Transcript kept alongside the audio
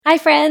Hi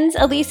friends,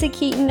 Elisa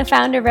Keaton, the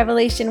founder of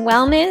Revelation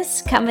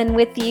Wellness, coming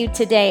with you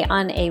today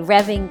on a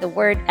Revving the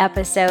Word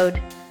episode.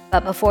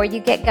 But before you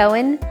get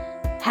going,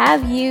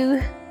 have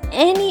you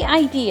any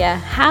idea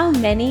how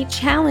many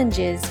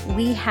challenges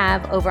we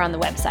have over on the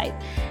website?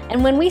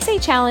 And when we say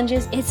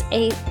challenges, it's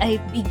a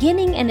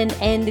beginning and an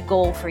end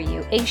goal for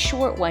you, a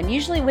short one.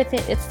 Usually with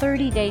it, it's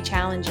 30-day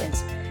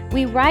challenges.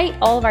 We write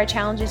all of our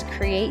challenges,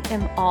 create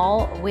them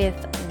all with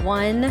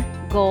one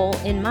goal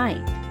in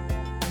mind.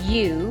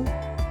 You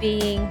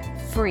being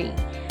free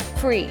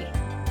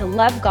to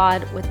love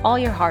God with all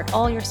your heart,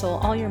 all your soul,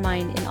 all your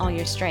mind, and all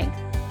your strength.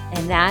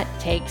 And that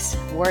takes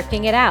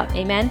working it out.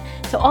 Amen.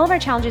 So all of our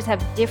challenges have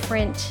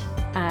different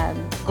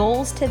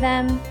goals to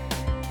them.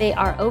 They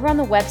are over on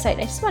the website.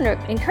 I just want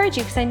to encourage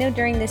you because I know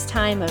during this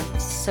time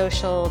of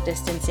social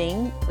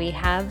distancing, we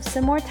have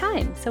some more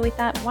time. So we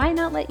thought, why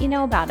not let you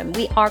know about them?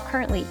 We are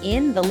currently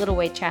in the Little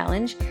Weight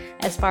Challenge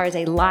as far as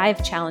a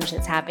live challenge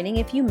that's happening.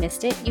 If you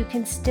missed it, you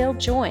can still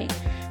join,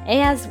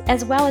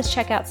 as well as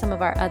check out some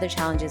of our other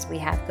challenges we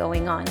have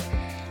going on.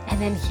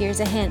 And then here's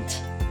a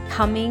hint.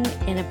 Coming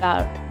in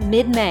about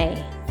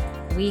mid-May,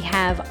 we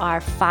have our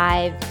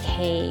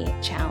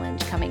 5K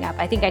challenge coming up.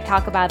 I think I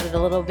talk about it a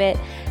little bit,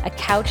 a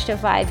couch to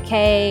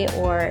 5K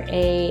or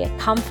a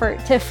comfort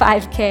to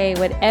 5K,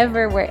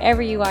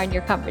 wherever you are in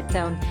your comfort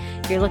zone.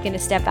 If you're looking to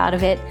step out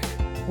of it,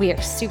 we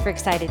are super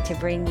excited to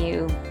bring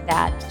you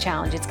that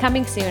challenge. It's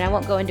coming soon. I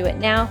won't go into it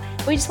now,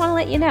 but we just want to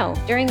let you know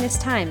during this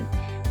time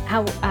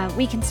how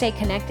we can stay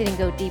connected and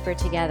go deeper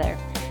together.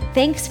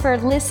 Thanks for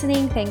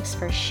listening. Thanks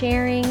for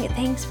sharing.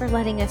 Thanks for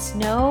letting us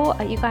know.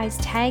 You guys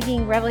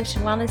tagging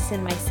Revelation Wellness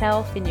and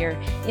myself in your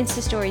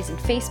Insta stories and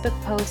Facebook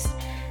posts,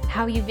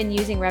 how you've been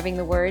using Revving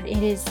the Word.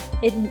 It is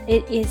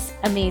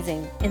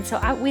amazing. And so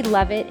we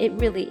love it. It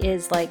really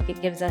is like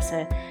it gives us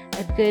a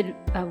good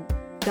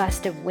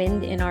gust of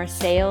wind in our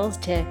sails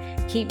to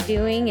keep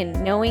doing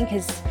and knowing,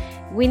 because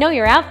we know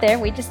you're out there.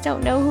 We just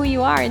don't know who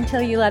you are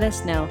until you let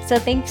us know. So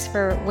thanks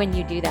for when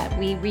you do that.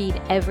 We read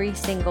every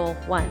single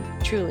one.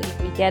 Truly.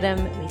 We get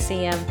them, we see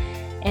them,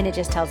 and it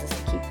just tells us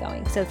to keep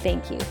going. So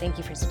thank you. Thank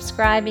you for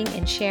subscribing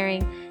and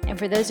sharing. And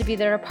for those of you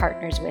that are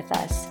partners with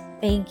us,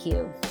 thank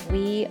you.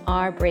 We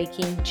are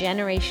breaking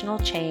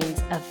generational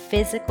chains of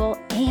physical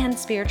and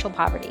spiritual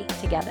poverty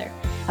together.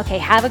 Okay,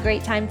 have a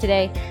great time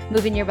today,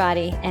 moving your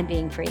body and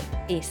being free.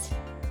 Peace.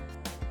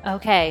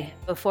 Okay,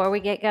 before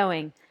we get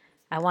going,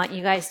 I want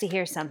you guys to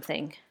hear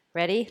something.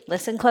 Ready?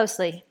 Listen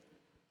closely.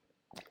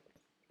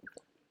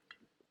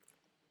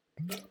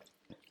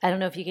 I don't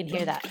know if you can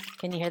hear that.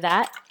 Can you hear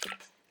that?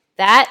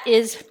 That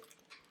is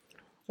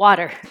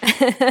water.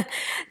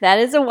 That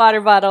is a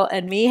water bottle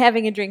and me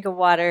having a drink of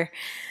water.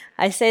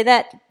 I say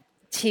that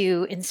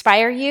to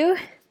inspire you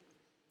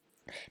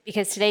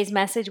because today's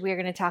message, we are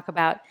going to talk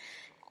about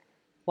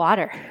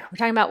water. We're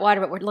talking about water,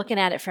 but we're looking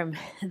at it from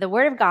the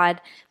Word of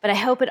God. But I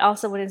hope it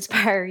also would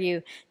inspire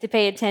you to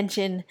pay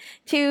attention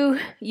to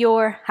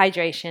your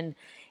hydration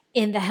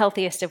in the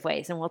healthiest of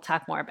ways. And we'll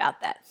talk more about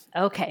that.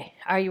 Okay,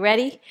 are you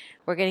ready?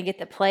 We're going to get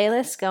the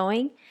playlist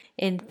going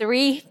in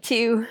 3,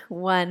 2,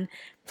 1,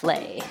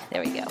 play.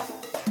 There we go.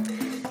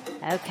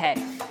 Okay.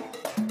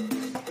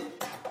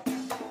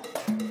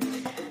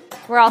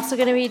 We're also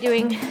going to be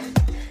doing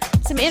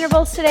some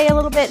intervals today, a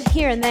little bit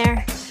here and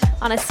there,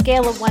 on a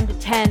scale of 1 to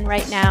 10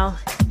 right now.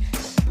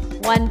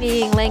 1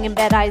 being laying in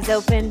bed, eyes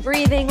open,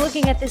 breathing,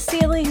 looking at the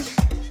ceiling.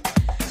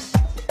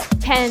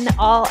 10,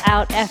 all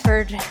out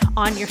effort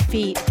on your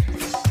feet,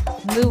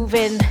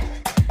 moving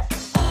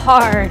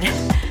hard,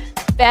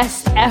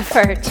 best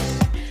effort.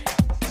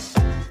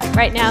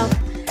 Right now,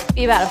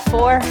 be about a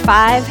 4,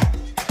 5.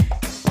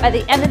 By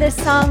the end of this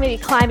song,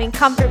 maybe climbing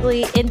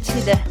comfortably into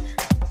the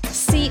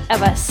seat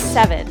of a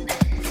 7.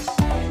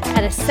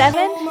 At a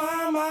 7,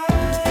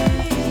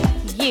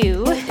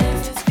 you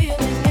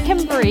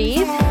can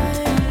breathe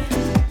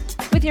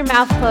with your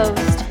mouth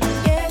closed,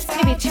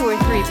 maybe 2 or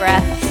 3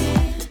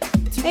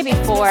 breaths, maybe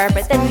 4,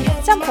 but then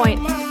at some point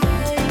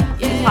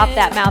you can pop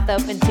that mouth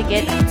open to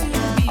get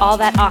all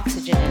that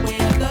oxygen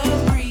in.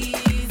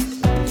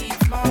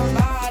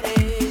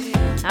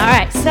 All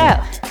right,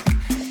 so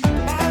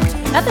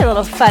another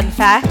little fun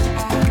fact.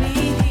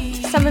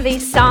 Some of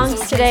these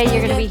songs today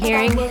you're going to be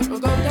hearing,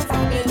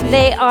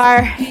 they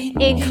are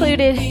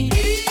included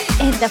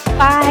in the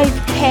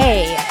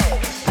 5K.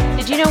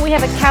 Did you know we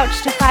have a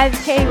couch to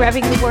 5K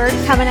Revving the Word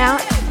coming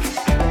out?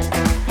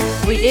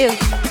 We do.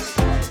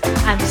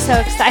 I'm so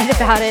excited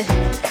about it.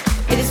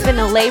 It has been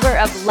a labor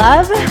of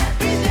love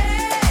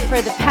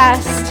for the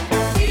past,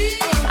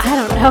 I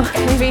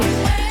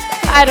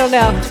don't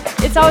know.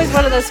 It's always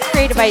one of those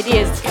creative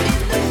ideas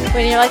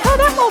when you're like, oh,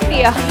 that'll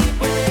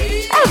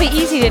be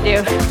easy to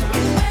do.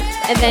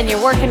 And then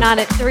you're working on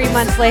it 3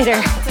 months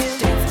later,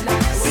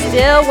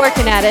 still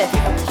working at it.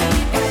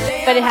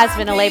 But it has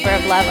been a labor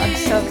of love. I'm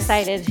so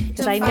excited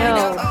because I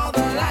know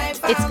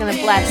it's going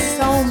to bless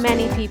so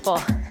many people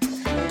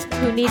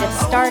who need a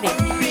starting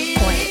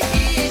point.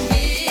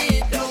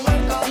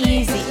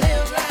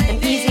 An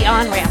easy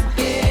on-ramp.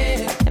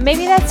 And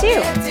maybe that's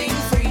you.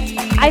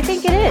 I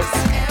think it is.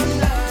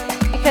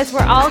 because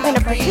we're all going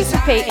to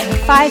participate in a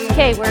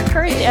 5K. We're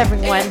encouraging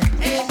everyone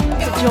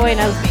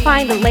to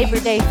find a Labor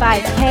Day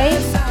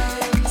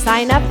 5K,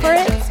 sign up for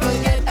it,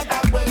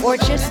 or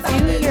just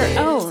do your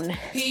own.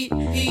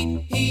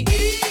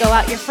 Go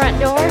out your front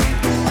door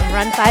and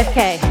run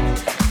 5K.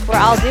 We're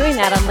all doing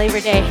that on Labor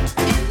Day.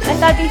 I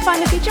thought it'd be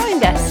fun if you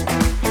joined us.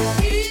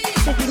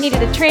 If you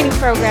needed a training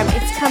program,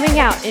 it's coming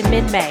out in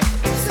mid-May.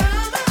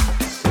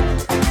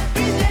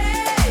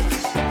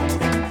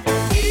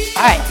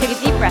 All right, take a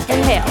deep breath.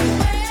 Inhale.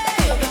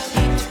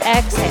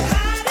 Exhale.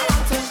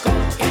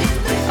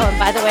 Oh, and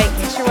by the way, in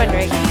case you're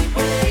wondering,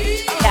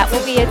 that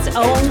will be its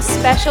own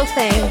special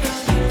thing.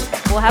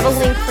 We'll have a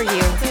link for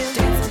you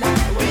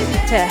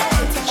to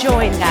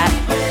join that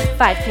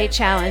 5K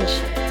challenge.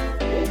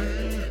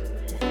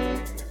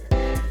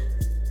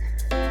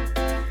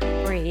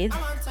 Breathe.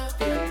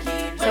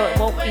 So it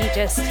won't be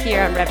just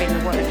here on Revving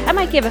the Word. I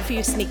might give a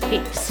few sneak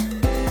peeks,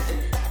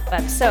 but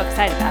I'm so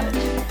excited about it.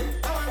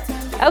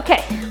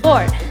 Okay,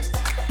 Lord,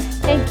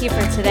 thank you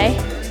for today.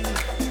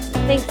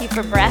 Thank you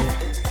for breath.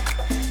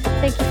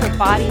 Thank you for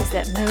bodies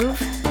that move.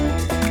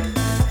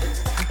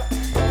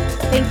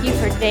 Thank you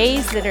for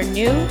days that are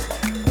new.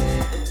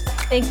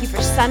 Thank you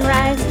for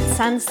sunrise and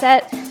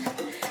sunset.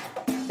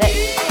 That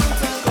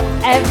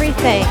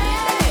everything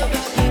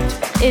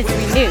is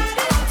renewed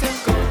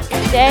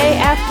day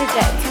after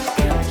day.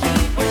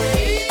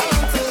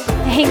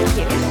 Thank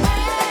you.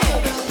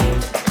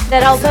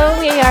 That although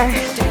we are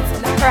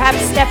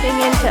perhaps stepping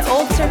into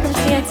old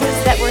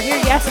circumstances that were here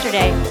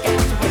yesterday,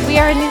 we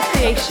are a new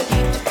creation.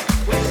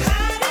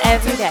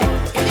 Every day,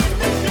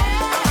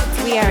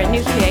 we are a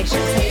new creation.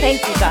 So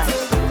thank you, God.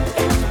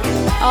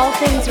 All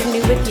things are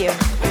new with you.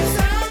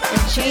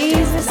 In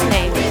Jesus'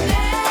 name,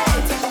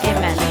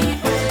 amen.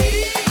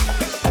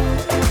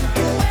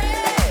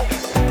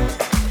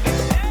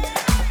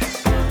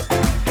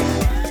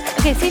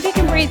 Okay, see if you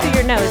can breathe through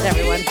your nose,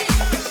 everyone.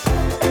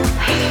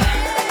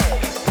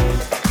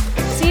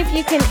 See if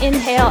you can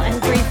inhale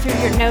and breathe through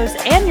your nose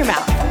and your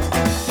mouth.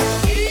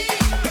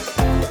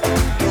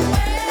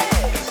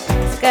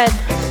 It's good.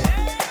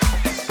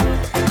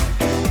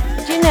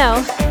 Did you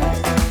know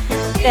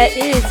that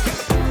it is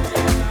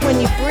when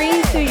you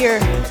breathe through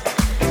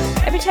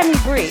every time you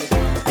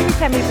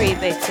breathe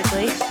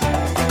basically,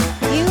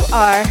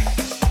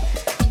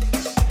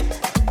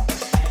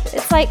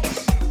 it's like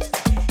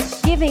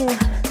giving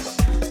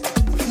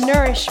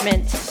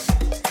nourishment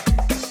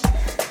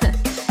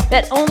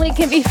that only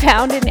can be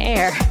found in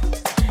air.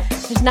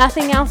 There's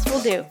nothing else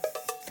will do.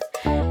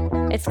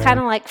 It's kind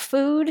of like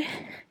food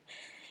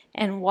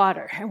and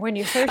water. And when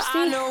you're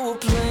thirsty,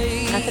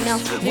 nothing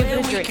else will do but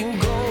a drink.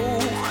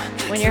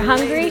 When you're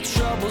hungry,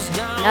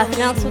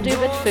 nothing else will do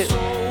but food.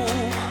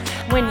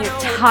 When you're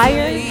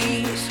tired,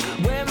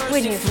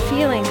 when you're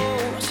feeling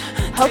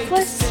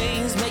hopeless,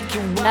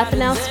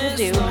 nothing else will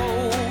do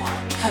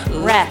but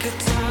breath,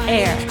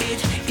 air.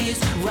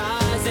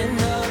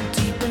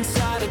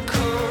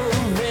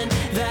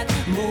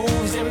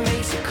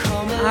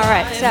 All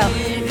right, so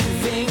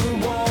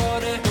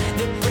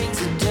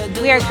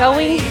we are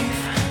going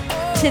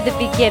to the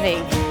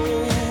beginning.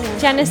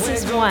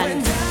 Genesis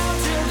 1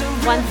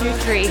 through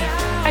 3.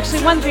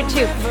 Actually, 1 through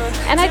 2.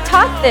 And I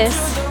taught this.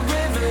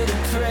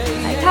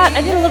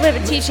 I did a little bit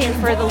of a teaching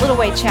for the Little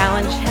Way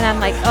Challenge, and I'm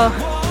like, oh,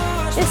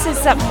 this is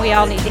something we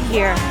all need to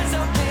hear.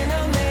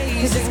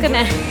 Because it's going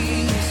to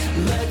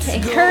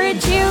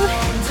encourage you,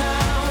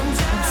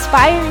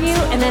 inspire you,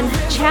 and then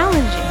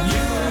challenge you.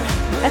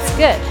 That's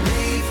good.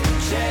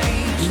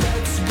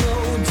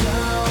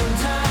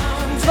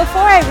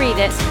 Before I read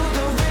it,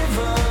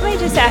 let me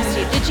just ask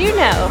you, did you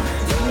know,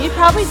 and you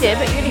probably did,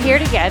 but you're going to hear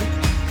it again,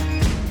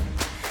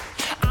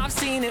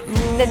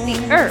 that the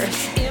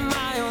earth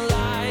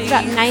is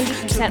about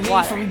 90%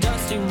 water?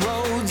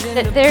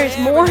 That there's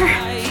more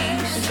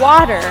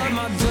water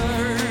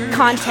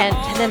content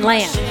than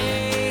land.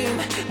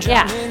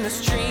 Yeah.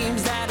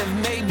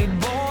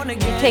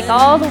 You take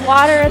all the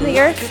water in the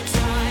earth,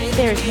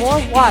 there's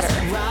more water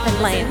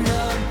than land.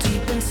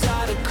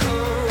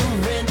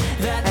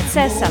 That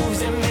says something.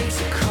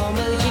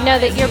 Did you know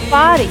that your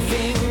body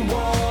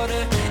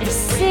is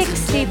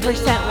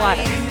 60%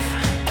 water?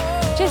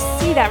 Just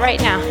see that right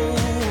now.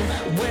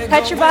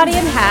 Cut your body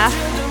in half,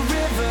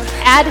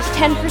 add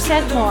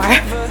 10% more,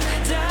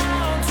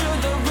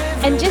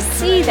 and just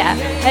see that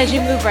as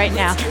you move right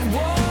now.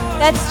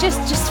 That's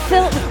just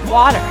filled with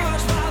water.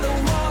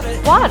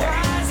 Water.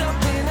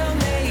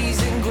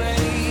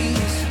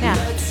 Yeah.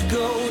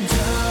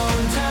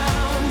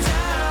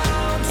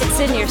 It's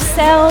in your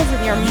cells,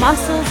 in your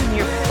muscles, in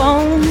your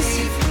bones,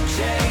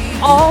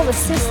 all the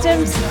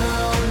systems.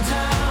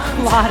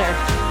 Water.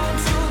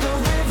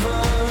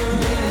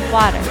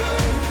 Water.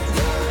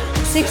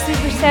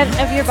 60%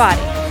 of your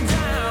body.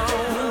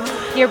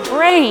 Your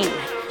brain.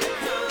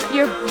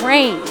 Your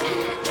brain.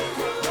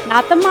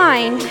 Not the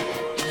mind.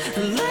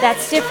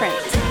 That's different.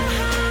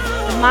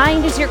 The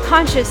mind is your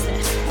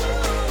consciousness.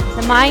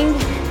 The mind,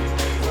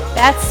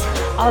 that's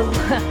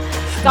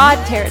God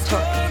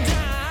territory.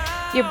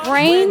 Your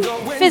brain,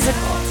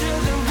 physical,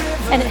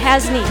 and it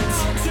has needs.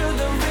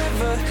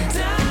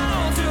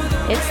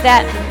 It's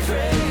that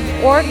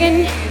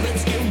organ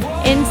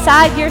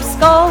inside your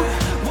skull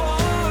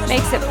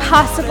makes it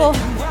possible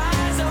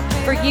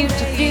for you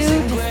to do,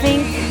 to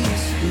think,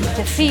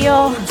 to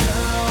feel.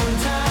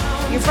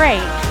 Your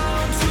brain.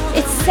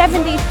 It's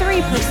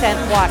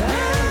 73% water.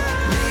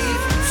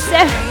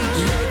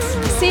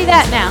 See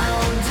that now?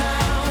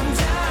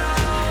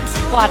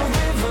 Water.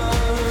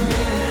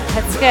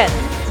 That's good.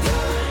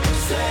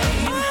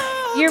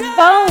 Your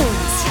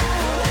bones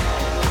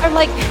are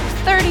like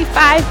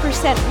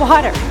 35%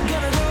 water.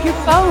 Your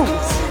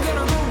bones.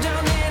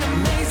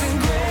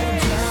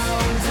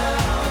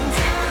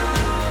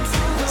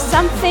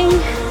 Something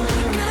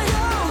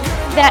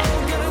that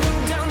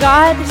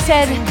God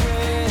said,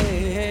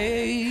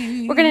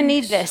 we're going to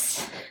need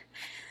this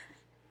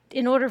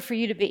in order for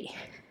you to be.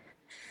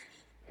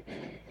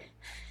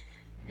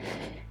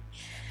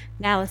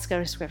 Now let's go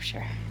to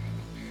Scripture.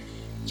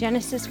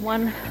 Genesis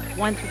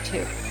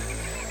 1:1-2.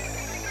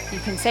 You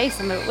can say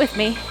some of it with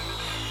me.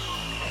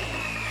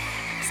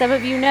 Some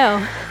of you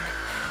know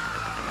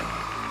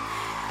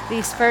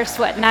these first,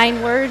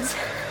 9 words?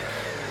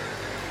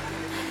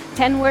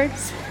 10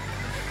 words?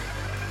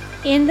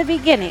 In the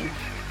beginning,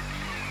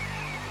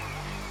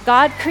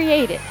 God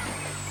created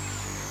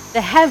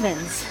the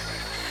heavens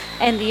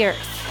and the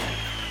earth.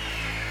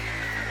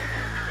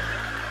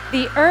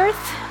 The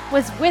earth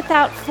was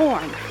without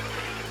form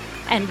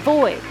and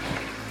void,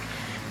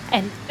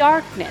 and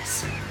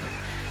darkness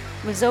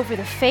was over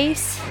the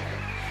face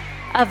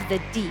of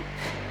the deep.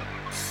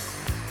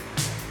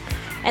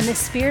 And the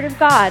Spirit of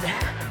God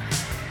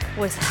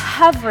was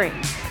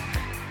hovering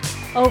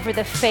over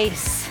the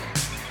face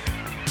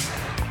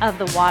of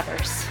the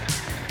waters.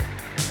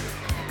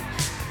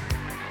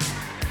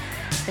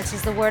 This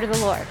is the word of the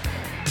Lord.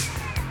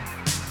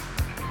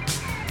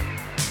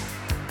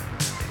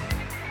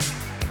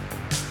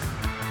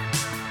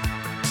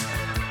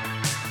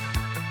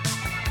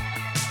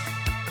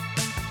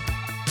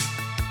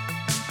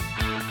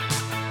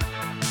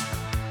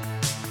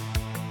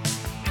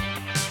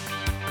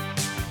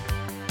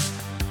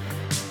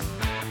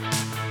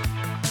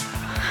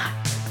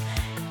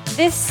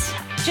 This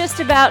just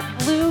about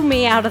blew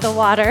me out of the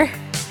water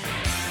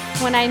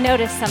when I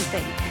noticed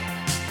something.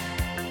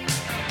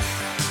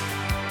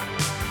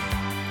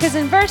 Because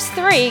in verse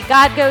 3,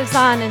 God goes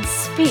on and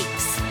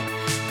speaks.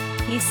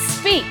 He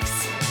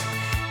speaks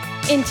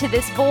into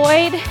this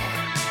void,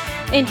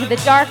 into the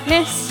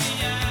darkness,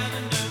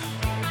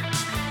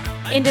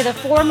 into the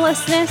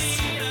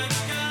formlessness,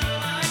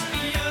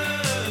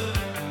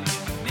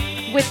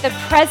 with the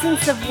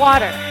presence of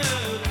water.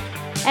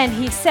 And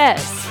he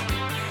says,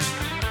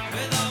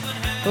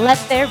 let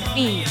there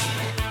be.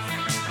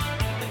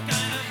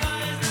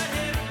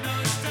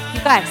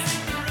 You guys,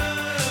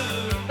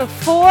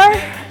 before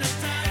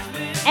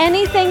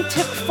anything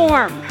took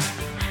form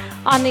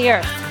on the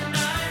earth,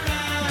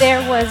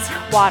 there was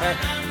water.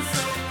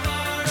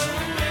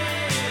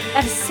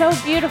 That is so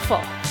beautiful.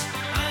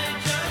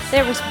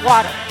 There was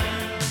water.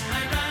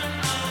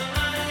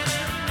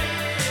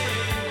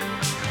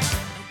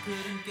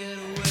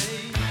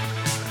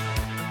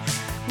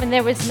 When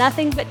there was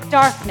nothing but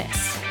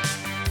darkness,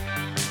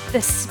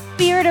 the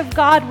Spirit of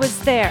God was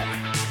there,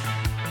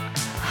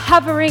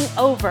 hovering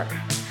over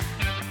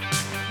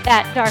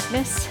that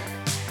darkness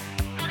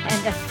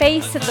and the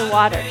face of the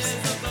waters.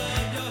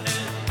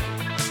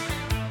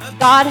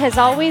 God has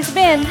always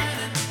been,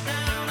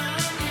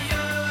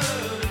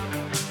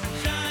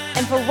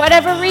 and for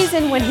whatever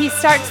reason, when he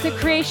starts the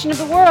creation of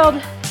the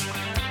world,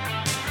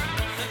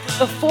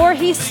 before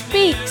he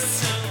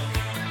speaks,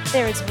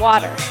 there is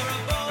water.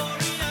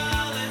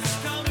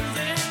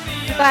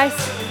 You guys,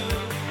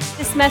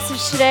 this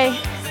message today,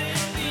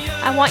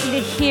 I want you to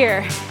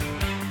hear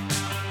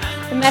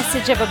the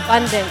message of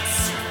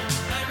abundance.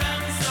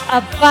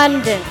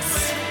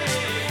 Abundance.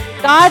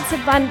 God's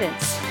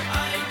abundance.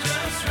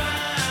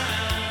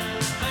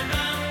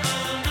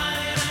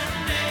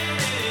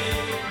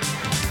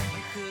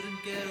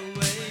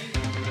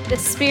 The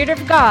Spirit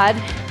of God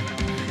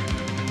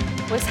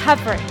was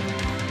hovering.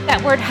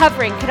 That word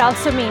hovering could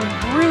also mean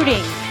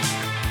brooding.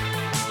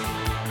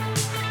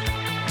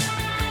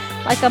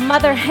 Like a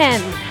mother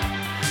hen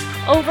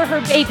over her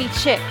baby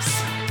chicks.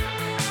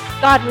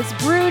 God was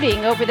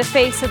brooding over the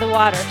face of the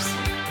waters,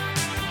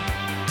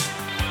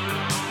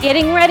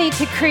 getting ready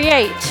to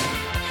create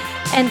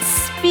and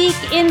speak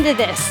into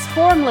this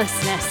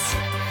formlessness.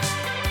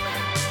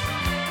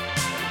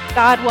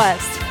 God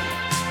was.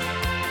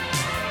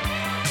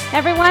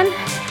 Everyone,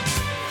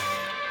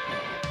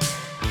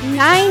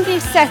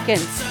 90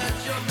 seconds.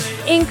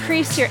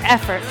 Increase your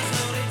effort.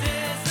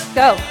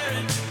 Go.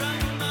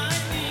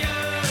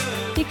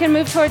 You can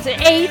move towards an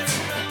 8.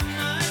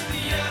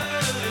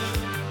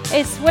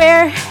 It's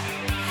where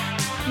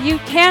you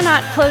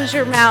cannot close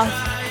your mouth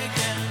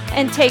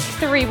and take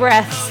 3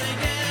 breaths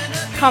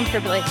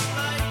comfortably.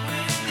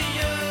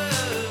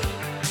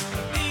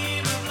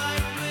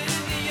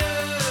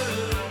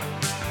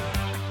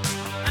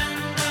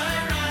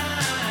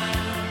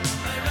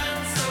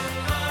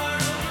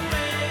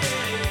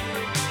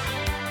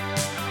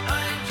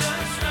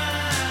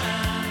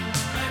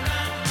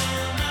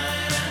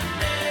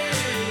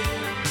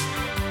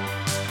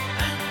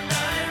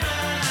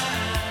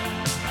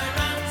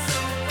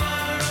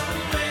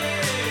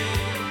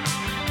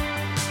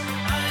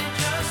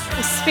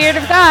 Spirit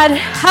of God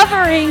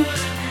hovering.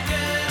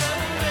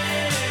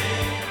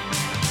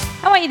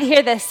 I want you to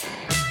hear this.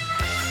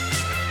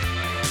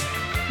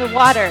 The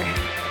water.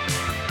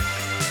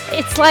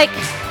 It's like,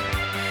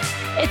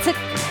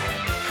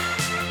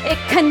 it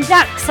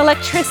conducts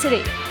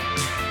electricity.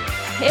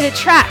 It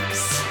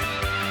attracts.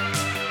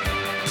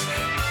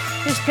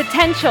 There's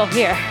potential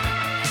here.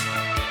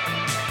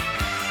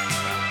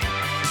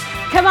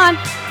 Come on.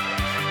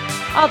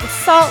 All the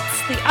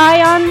salts, the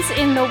ions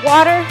in the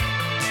water.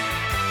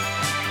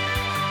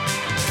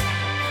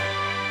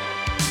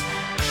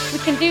 We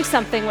can do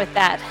something with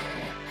that.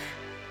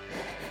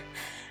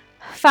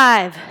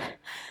 5,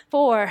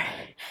 4,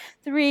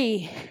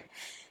 3,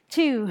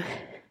 2,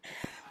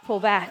 pull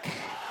back.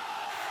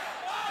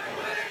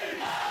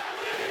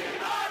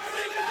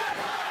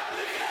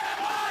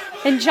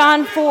 In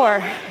John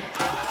 4,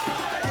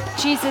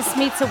 Jesus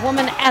meets a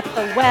woman at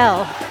the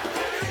well,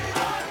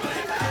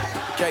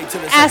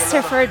 asks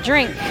her for a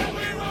drink,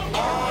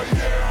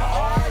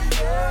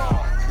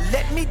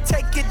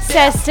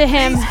 says to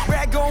him,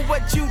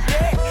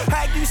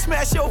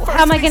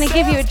 how am I going to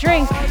give you a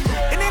drink?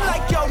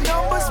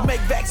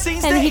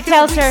 And he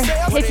tells her,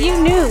 if you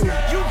knew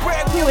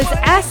who was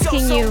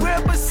asking you,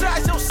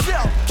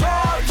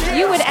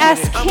 you would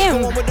ask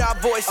him,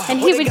 and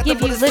he would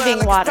give you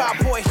living water.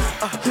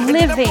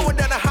 Living.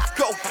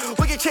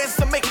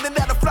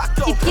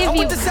 He'd give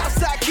you this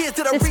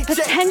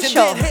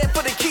potential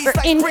for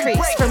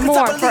increase, for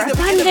more, for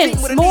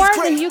abundance, more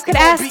than you could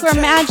ask or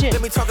imagine.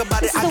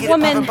 This is a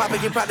woman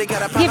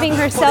giving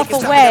herself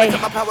away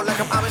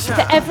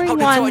to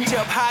everyone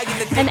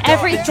and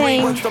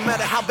everything,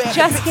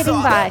 just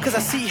getting by.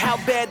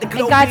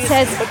 And God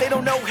says,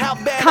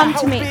 come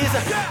to me.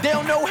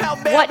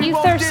 What you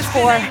thirst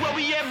for,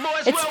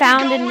 it's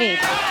found in me.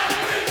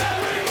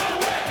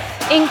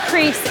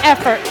 Increase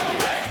effort.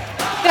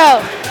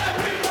 Go.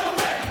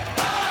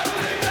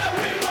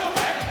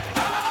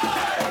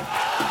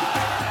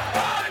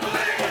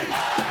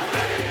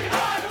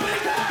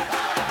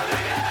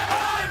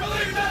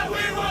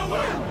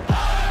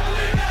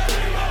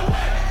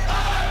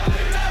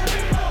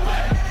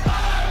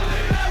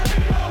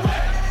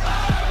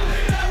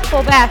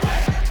 Pull back.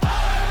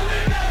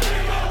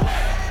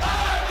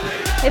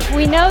 If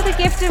we know the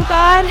gift of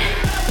God,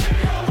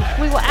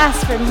 we will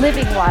ask for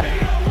living water.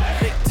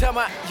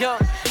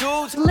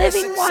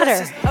 Living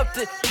water.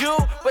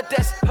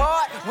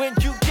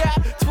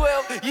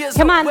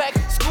 Come on.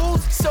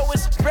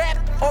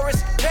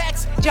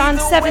 John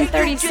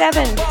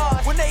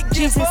 7:37.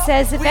 Jesus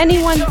says, if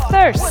anyone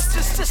thirsts,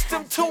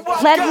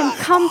 let him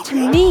come to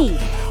me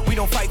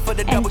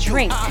and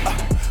drink.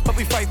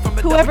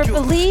 Whoever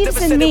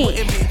believes in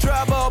me,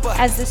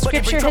 as the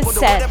scripture has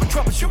said,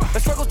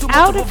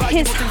 out of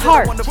his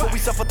heart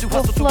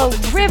will flow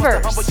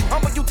rivers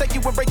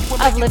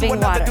of living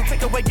water.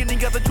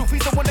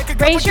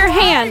 Raise your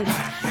hand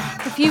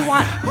if you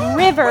want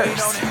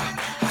rivers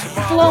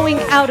flowing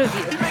out of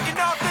you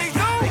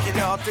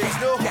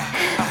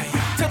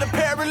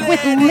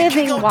with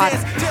living water,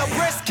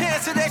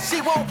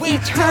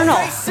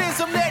 eternal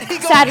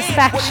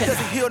satisfaction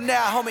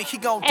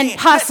and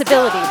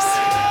possibilities.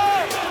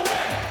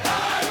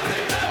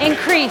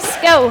 Increase.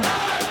 Go.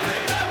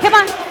 Come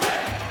on.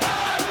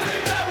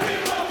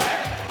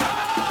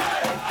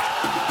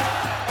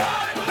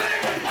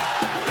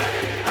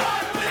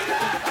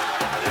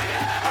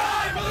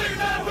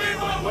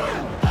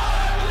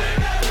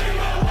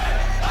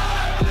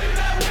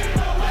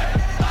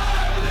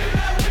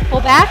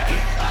 Pull back.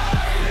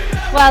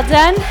 Well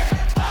done.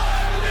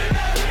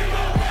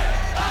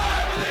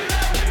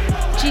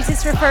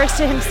 Jesus refers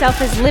to himself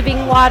as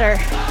living water.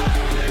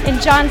 In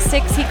John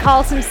 6, he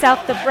calls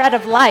himself the bread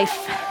of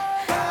life.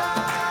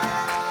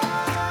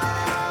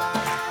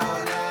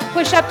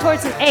 Push up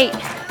towards an 8.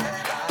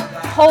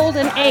 Hold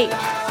an 8.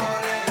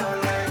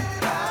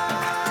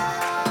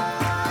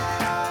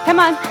 Come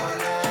on.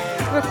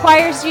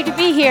 Requires you to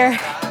be here.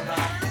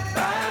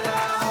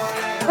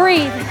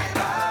 Breathe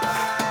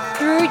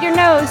through your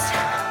nose.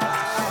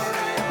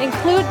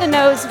 Include the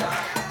nose.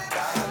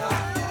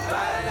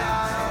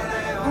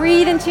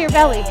 Breathe into your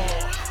belly.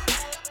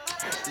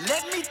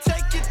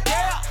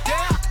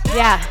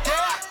 Yeah,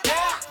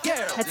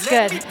 that's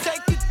good.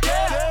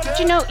 But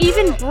you know,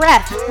 even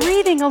breath,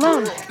 breathing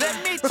alone,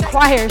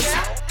 requires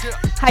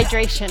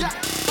hydration.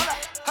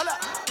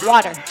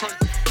 Water.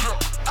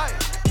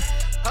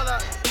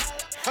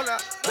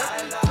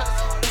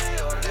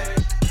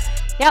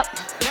 Yep.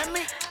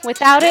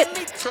 Without it,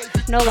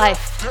 no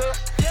life.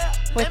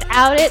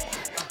 Without it,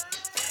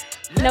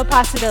 no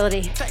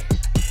possibility.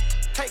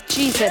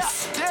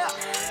 Jesus,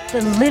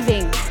 the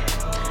living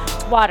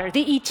water,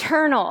 the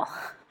eternal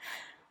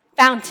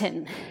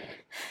fountain.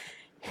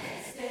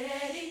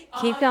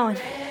 Keep going.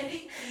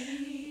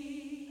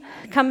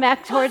 Come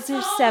back towards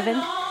your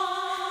 7.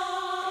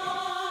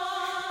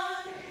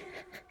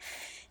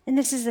 And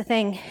this is the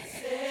thing.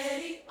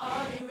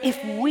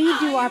 If we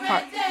do our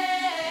part,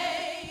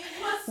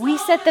 we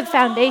set the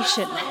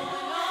foundation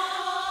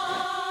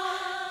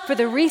for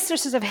the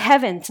resources of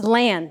heaven to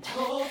land.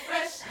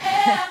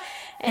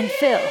 and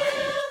fill.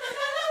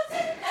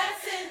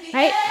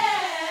 Right?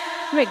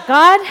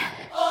 God,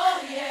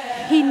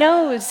 He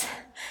knows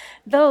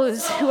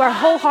those who are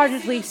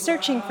wholeheartedly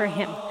searching for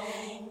Him.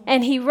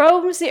 And He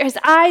roams, His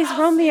eyes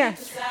roam the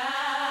earth,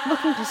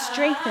 looking to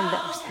strengthen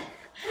those,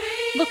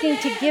 looking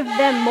to give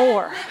them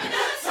more.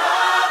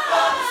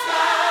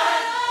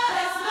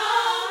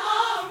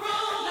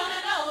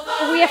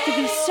 But we have to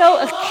be so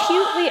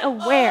acutely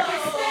aware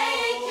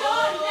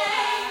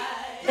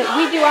that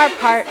we do our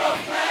part.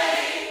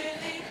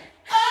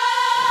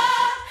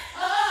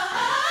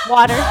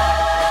 Water,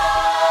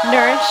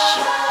 nourish,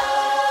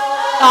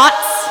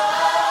 thoughts,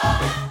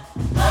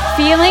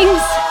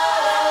 feelings.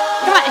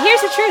 Come on,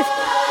 here's the truth.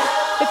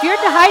 If you're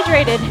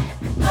dehydrated,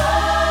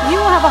 you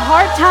will have a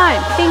hard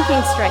time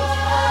thinking straight.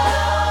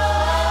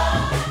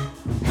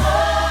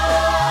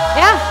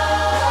 Yeah,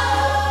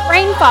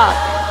 brain fog.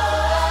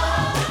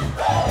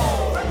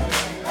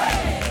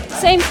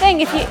 Same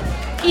thing if you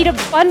eat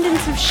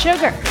abundance of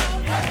sugar,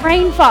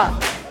 brain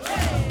fog.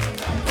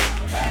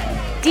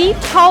 Deep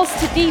calls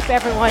to deep,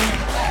 everyone.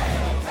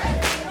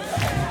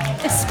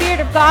 The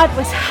Spirit of God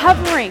was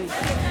hovering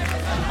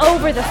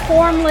over the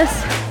formless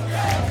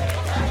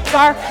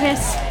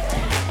darkness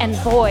and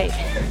void.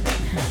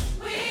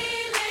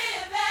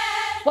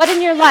 What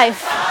in your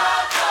life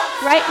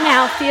right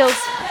now feels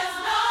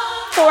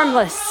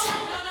formless,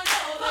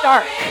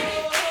 dark,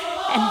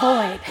 and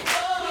void?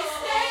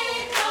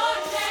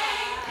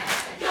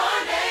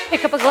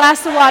 Pick up a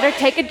glass of water,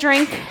 take a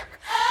drink,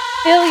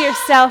 fill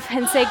yourself,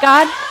 and say,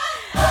 God,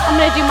 I'm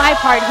going to do my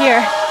part here.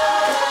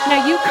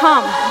 Now you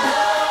come.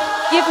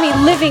 Give me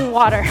living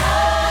water.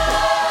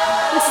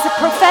 This is a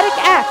prophetic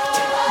act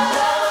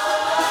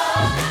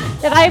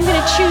that I am going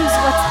to choose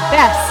what's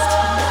best.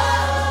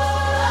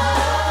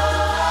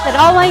 That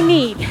all I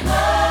need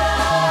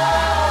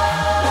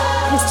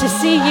is to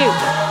see you.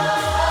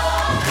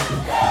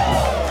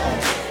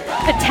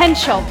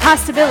 Potential,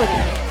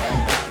 possibility,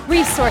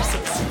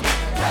 resources,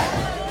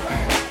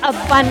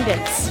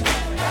 abundance.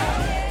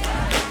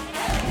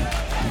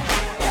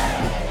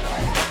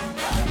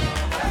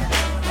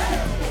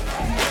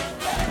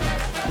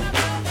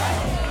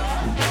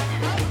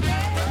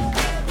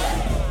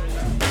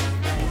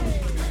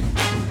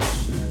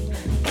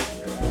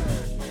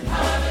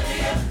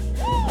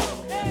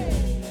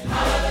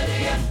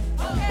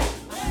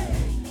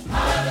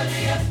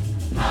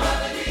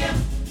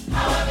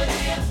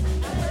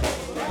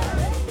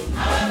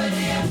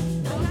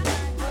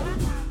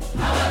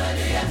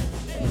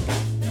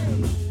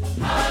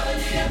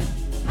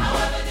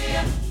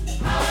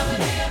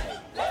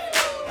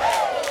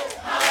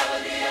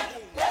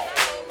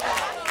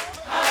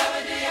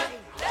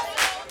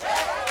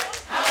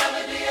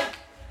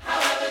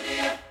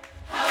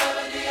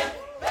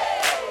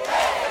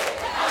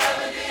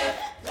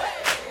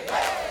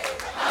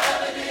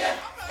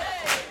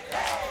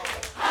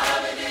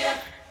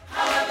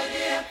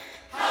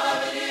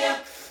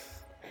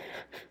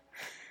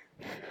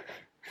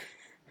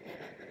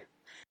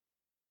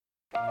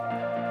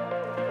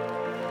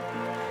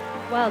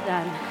 Well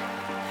done.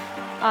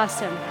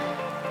 Awesome.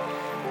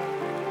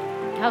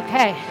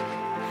 Okay.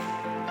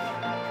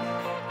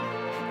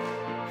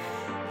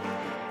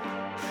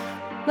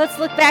 Let's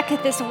look back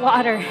at this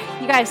water.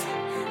 You guys,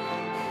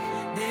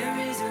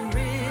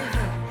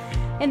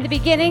 in the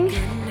beginning,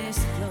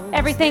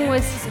 everything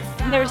was,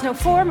 there was no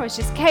form, it was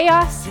just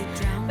chaos,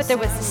 but there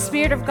was the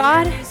Spirit of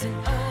God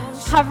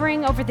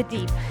hovering over the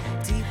deep,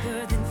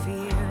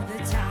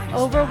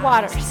 over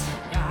waters,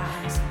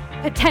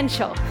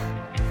 potential.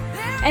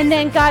 And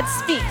then God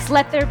speaks,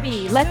 let there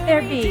be, let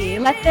there be,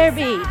 let there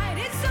be.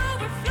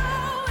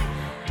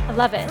 I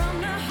love it.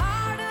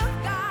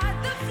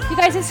 You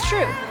guys, it's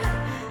true.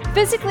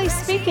 Physically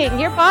speaking,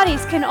 your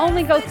bodies can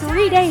only go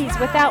 3 days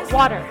without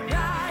water,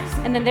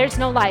 and then there's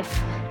no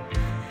life.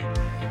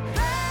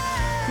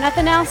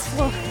 Nothing else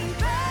will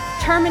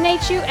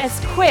terminate you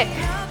as quick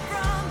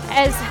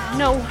as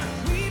no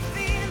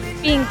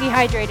being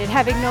dehydrated,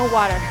 having no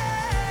water.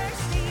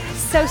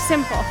 So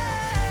simple.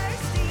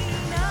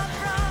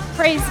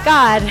 Praise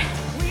God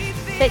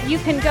that you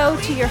can go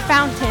to your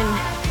fountain,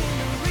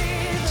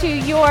 to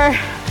your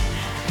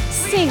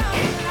sink,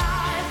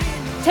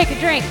 take a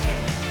drink.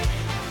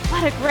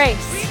 What a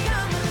grace.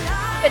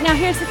 But now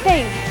here's the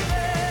thing.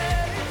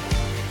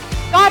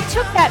 God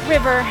took that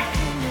river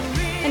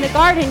in the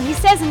garden. He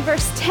says in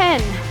verse 10,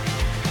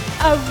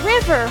 a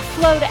river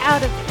flowed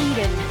out of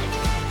Eden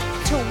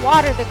to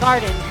water the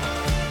garden.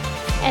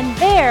 And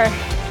there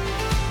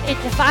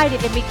it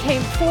divided and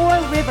became 4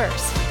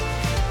 rivers.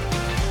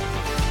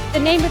 The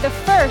name of the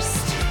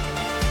first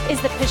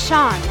is the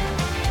Pishon.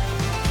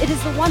 It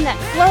is the one that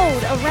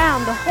flowed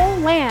around the whole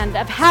land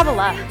of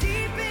Havilah,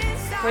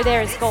 where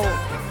there is gold.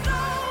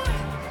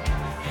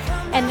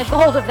 And the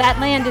gold of that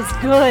land is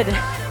good.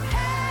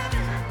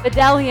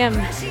 Bdellium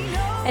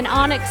and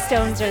onyx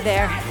stones are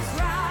there.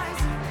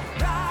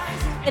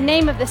 The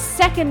name of the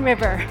second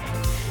river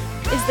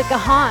is the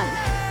Gihon.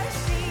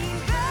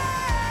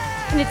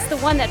 And it's the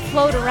one that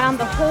flowed around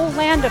the whole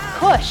land of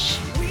Cush.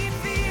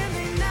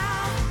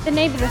 The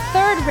name of the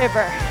third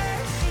river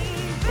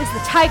is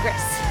the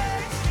Tigris,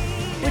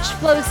 which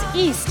flows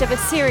east of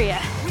Assyria.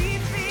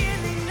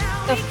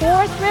 The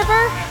fourth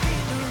river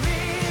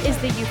is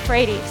the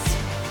Euphrates,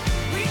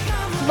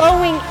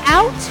 flowing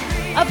out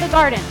of the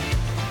garden.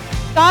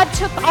 God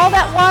took all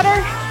that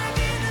water,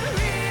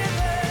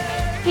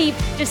 he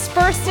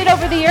dispersed it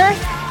over the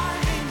earth,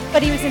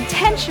 but he was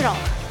intentional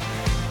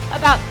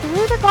about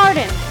through the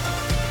garden,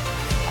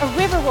 a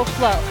river will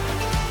flow.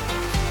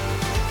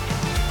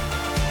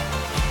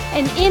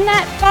 And in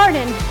that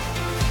garden,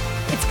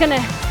 it's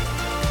gonna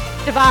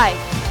divide.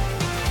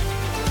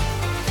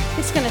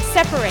 It's gonna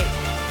separate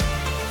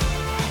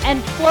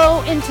and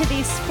flow into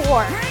these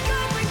four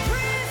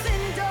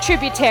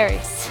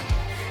tributaries: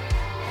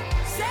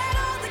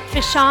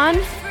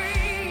 Bashan,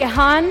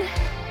 Gihon,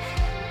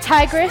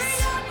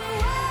 Tigris,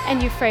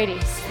 and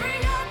Euphrates.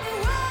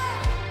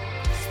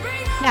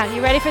 Now,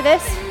 you ready for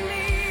this?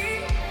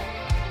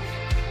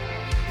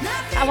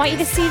 I want you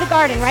to see the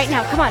garden right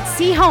now. Come on,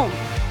 see home.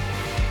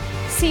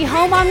 See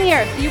home on the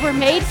earth. You were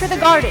made for the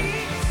garden.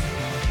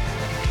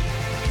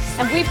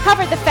 And we've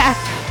covered the fact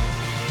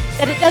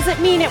that it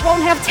doesn't mean it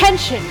won't have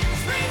tension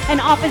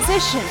and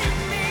opposition.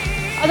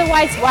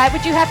 Otherwise, why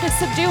would you have to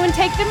subdue and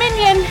take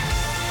dominion?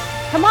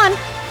 Come on.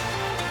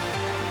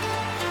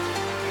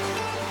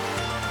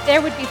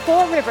 There would be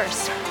four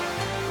rivers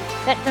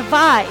that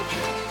divide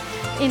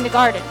in the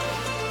garden: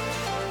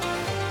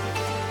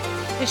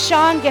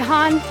 Bashan,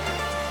 Gihon,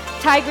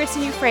 Tigris,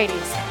 and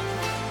Euphrates.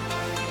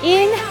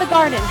 In the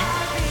garden,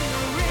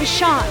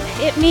 Bashan,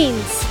 it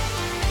means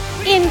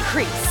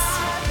increase.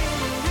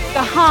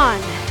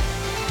 Gihon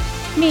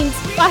means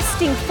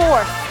busting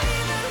forth.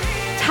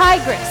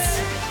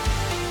 Tigris,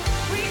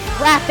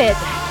 rapid.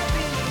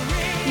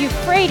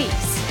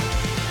 Euphrates,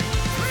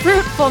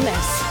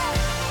 fruitfulness.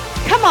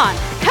 Come on,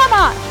 come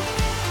on.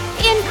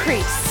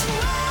 Increase,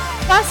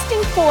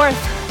 busting forth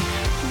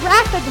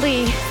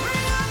rapidly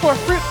for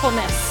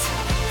fruitfulness.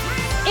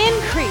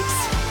 Increase.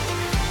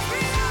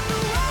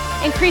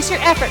 Increase your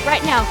effort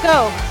right now.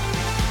 Go.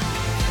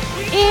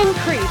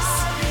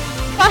 Increase,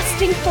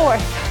 busting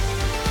forth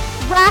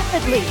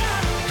rapidly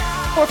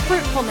for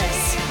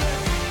fruitfulness.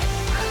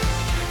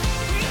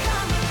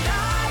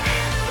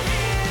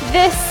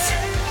 This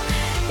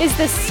is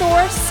the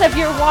source of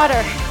your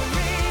water.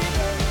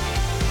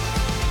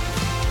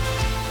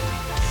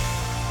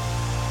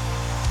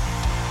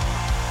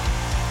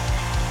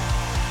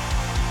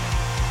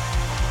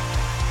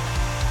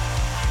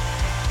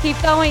 Keep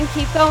going,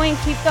 keep going,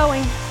 keep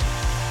going.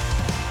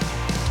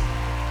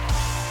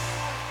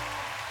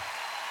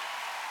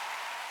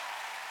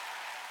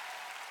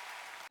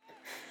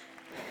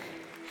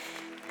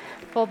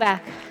 Pull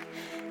back.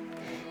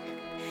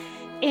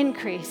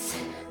 Increase,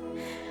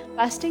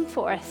 busting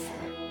forth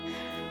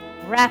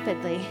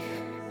rapidly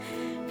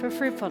for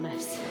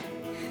fruitfulness.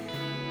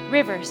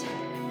 Rivers.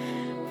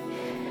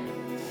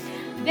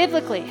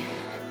 Biblically,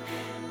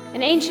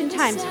 in ancient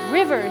times,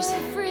 rivers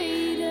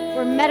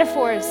were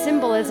metaphors,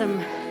 symbolism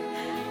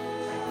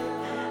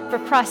for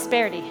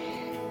prosperity.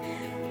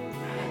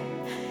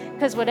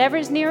 Because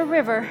whatever's near a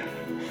river,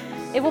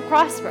 it will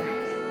prosper.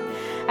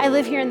 I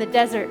live here in the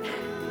desert.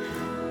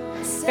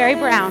 It's very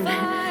brown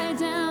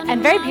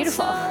and very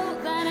beautiful.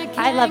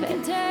 I love it.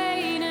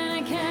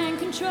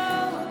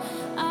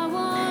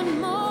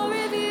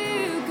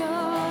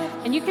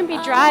 And you can be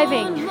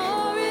driving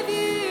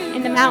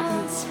in the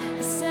mountains,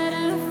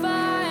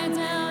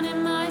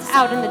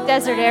 out in the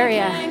desert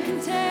area,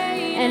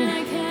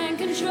 and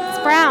it's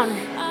brown,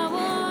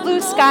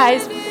 blue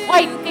skies,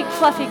 white, big,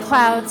 fluffy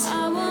clouds,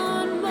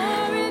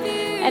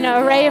 and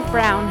an array of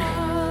brown.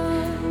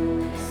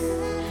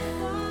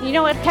 You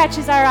know what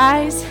catches our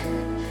eyes?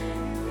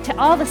 To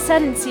all of a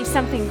sudden see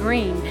something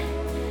green.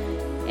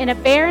 In a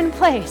barren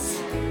place,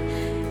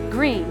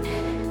 green,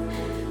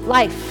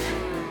 life.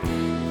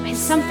 There's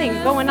something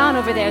going on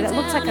over there that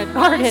looks like a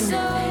garden.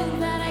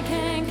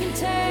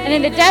 And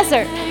in the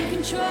desert,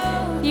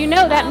 you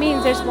know that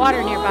means there's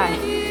water nearby.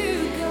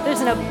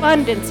 There's an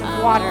abundance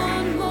of water.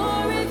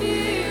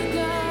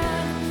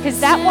 Because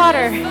that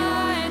water,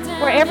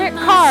 wherever it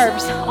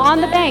carves on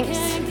the banks,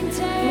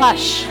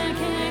 lush,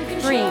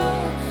 green.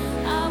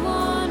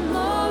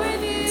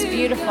 It's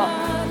beautiful.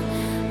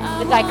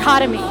 The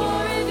dichotomy.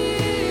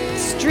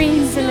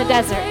 Streams in the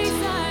desert.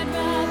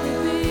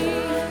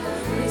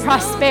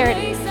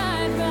 Prosperity.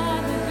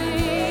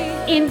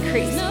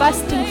 Increase,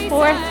 busting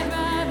forth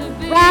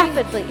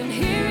rapidly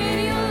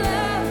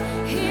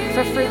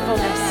for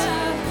fruitfulness.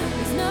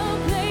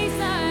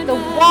 The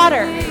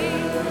water,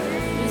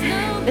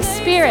 the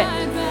Spirit,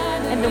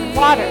 and the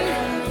water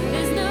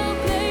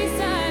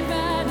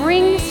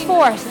brings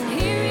forth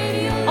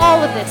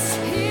all of this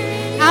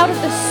out of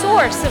the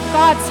source of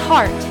God's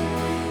heart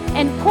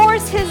and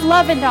pours His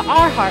love into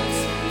our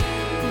hearts.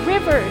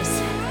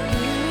 Rivers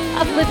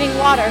of living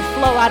water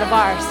flow out of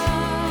ours.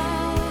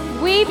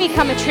 We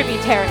become a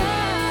tributary.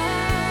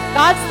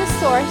 God's the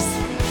source,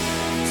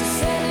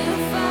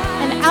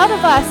 and out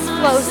of us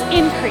flows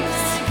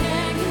increase,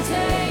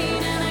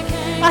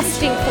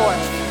 busting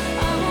forth,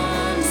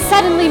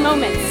 suddenly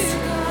moments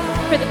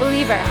for the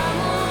believer.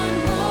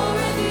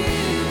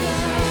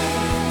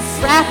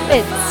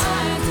 Rapids.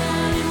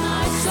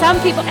 Some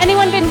people,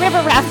 anyone been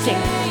river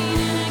rafting?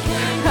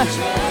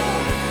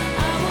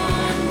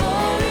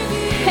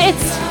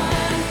 It's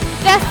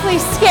deathly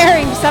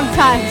scary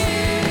sometimes.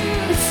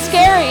 It's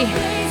scary,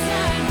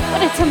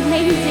 but it's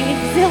amazing,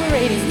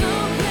 exhilarating.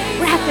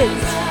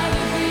 Rapids.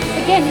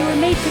 Again, you were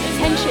made for the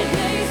tension.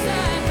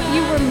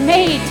 You were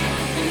made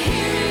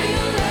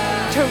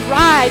to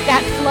ride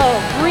that flow,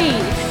 breathe.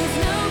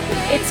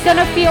 It's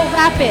gonna feel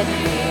rapid.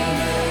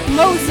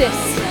 Moses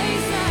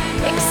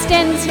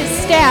extends his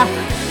staff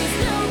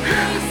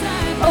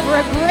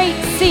over a great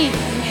sea,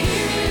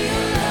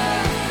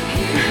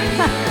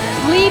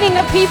 leading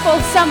a people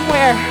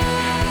somewhere,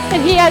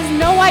 and he has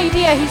no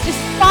idea, he's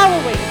just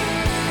following.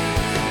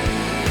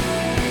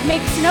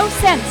 Makes no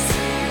sense.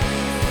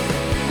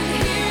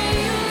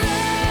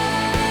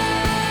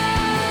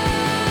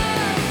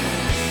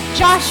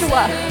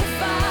 Joshua,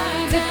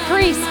 the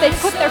priests, they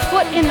put their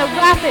foot in the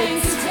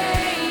rapids,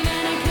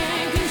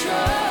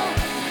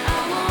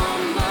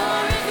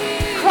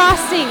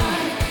 crossing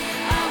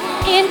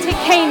into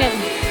Canaan.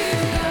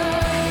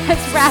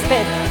 It's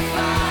rapid.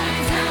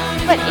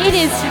 But it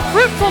is,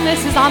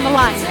 fruitfulness is on the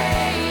line.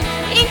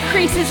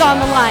 Increase is on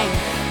the line.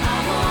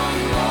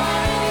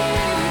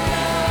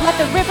 Let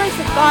the rivers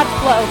of God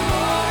flow.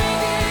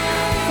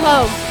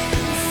 Flow.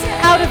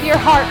 Out of your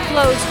heart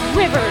flows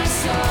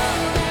rivers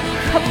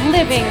of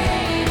living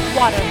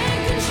water.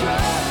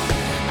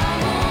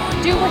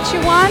 Do what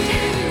you want.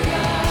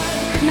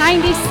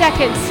 90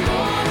 seconds.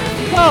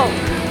 Go.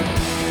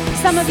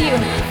 Some of you,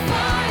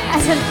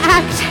 as an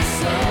act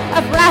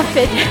of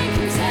rapid,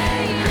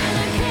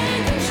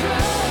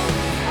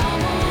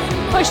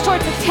 push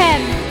towards a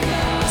 10.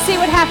 See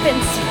what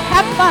happens.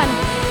 Have fun.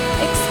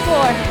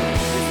 Explore.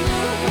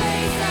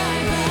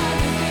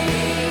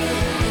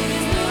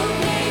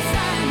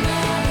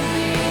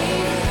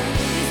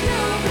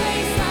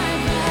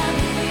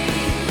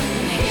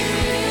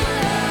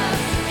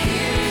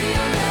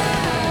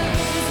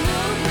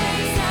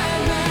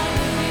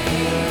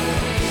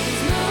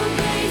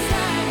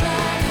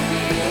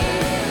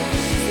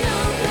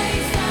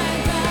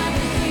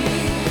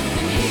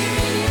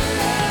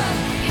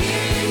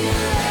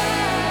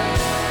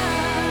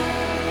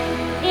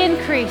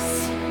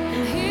 Increase,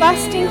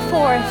 busting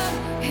forth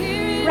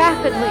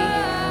rapidly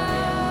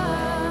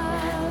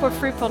for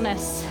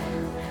fruitfulness.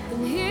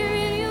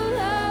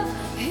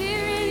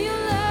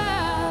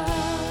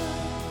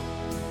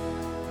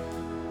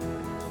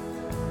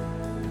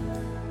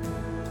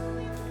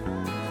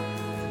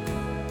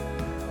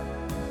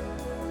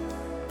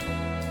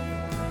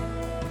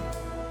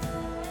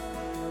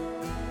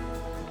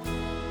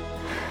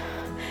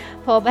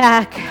 Pull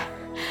back.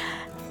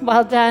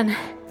 Well done.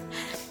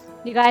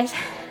 You guys,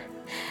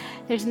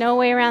 there's no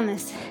way around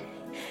this.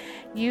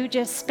 You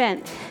just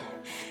spent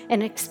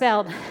and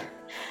expelled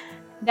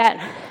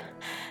that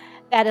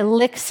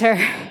elixir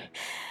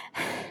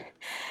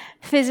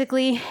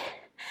physically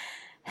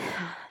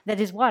that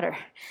is water.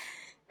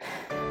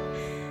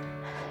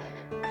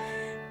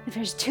 If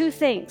there's two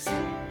things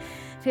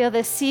I feel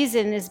this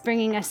season is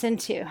bringing us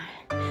into,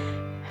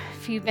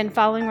 if you've been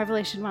following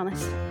Revelation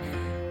Wellness,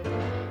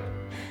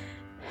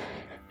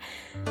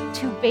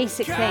 two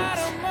basic things.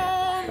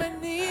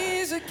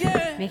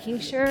 Making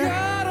sure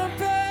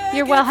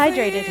you're well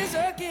hydrated.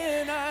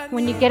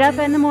 When you get up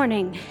in the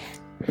morning,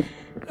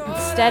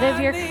 instead of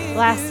your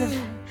glass of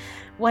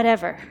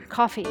whatever,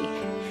 coffee,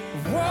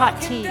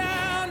 hot tea,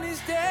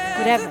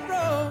 whatever,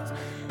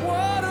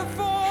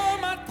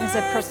 as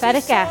a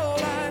prophetic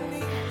act,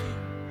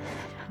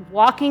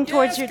 walking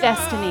towards your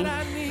destiny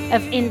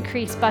of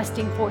increase,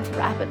 busting forth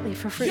rapidly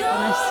for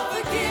fruitfulness,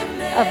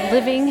 of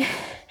living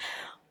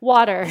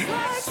water,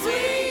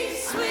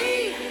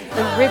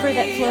 the river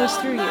that flows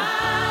through you.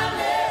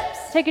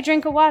 Take a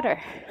drink of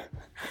water.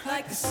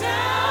 Like the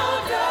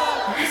sound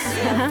of the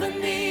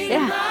symphony.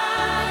 Yeah.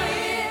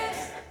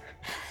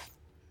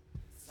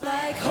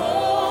 Like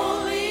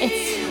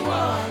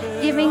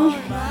it's giving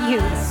you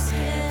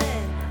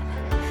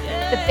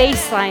the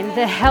baseline,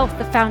 the health,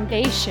 the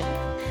foundation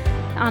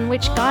on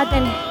which God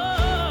then,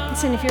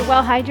 listen, if you're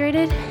well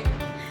hydrated,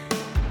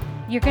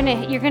 you're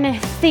gonna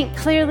think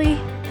clearly.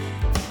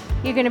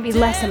 You're going to be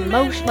less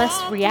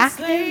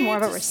reactive, more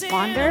of a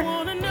responder.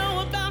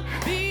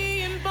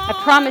 I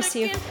promise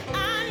you.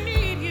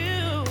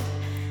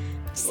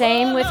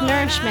 Same with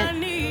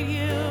nourishment.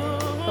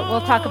 But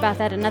we'll talk about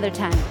that another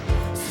time.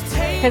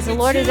 Because the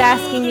Lord is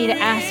asking me to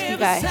ask you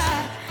guys,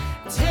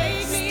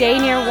 stay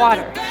near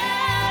water.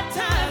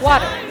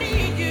 Water.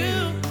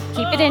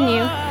 Keep it in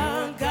you.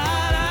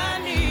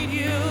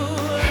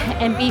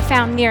 And be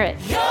found near it.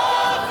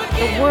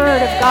 The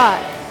Word of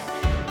God.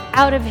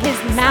 Out of His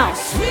mouth.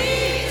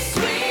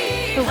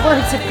 The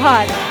words of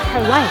God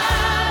are life.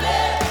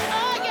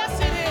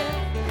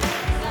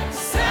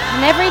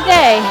 And every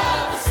day,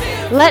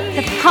 let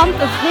the pump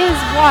of His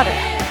water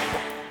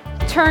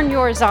turn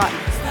yours on.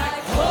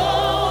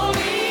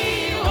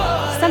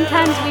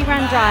 Sometimes we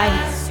run dry.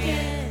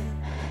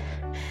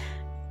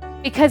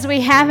 because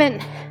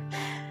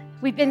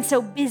we've been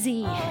so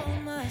busy.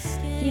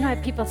 You know, I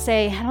have people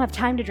say, I don't have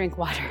time to drink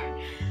water.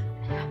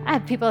 I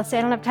have people that say,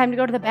 I don't have time to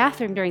go to the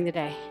bathroom during the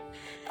day.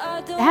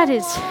 That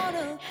is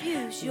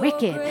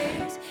wicked.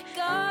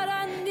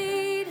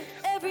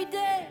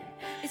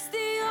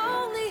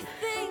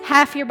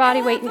 Half your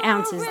body weight in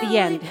ounces, the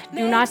end.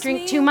 Do not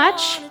drink too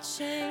much.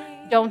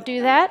 Don't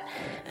do that.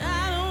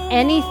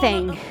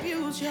 Anything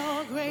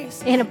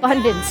in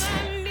abundance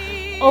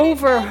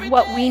over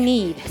what we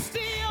need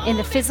in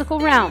the physical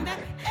realm,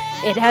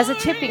 it has a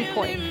tipping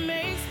point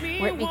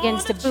where it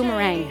begins to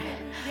boomerang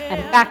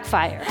and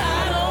backfire.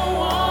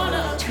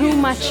 Too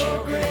much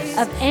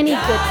of any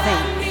good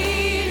thing.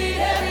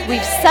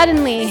 We've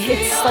suddenly,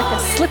 it's like a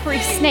slippery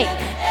snake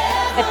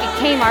that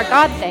became our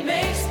God thing.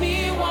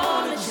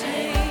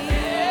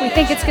 We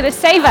think it's going to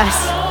save us.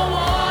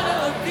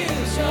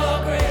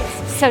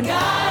 So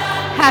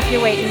half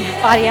your weight in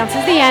body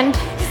ounces, the end.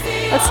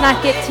 Let's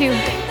not get too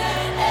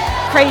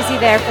crazy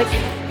there, but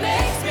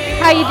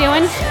how you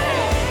doing?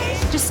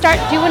 Just start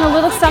doing a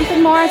little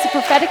something more as a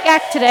prophetic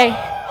act today.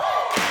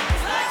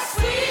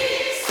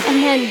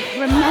 And then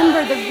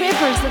remember the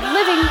rivers of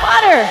living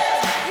water.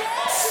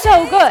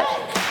 So good.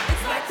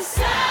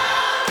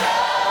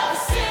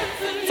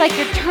 It's like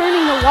you're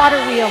turning the water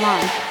wheel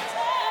on.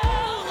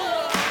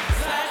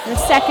 And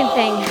the second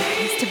thing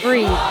is to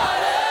breathe.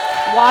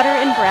 Water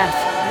and breath.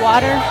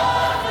 Water.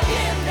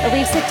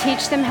 Elisa,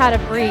 teach them how to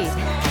breathe.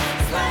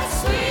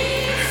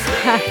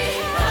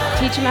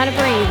 Teach them how to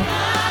breathe.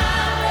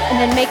 And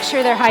then make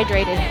sure they're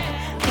hydrated.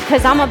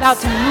 Because I'm about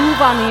to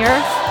move on the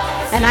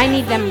earth and I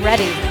need them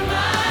ready.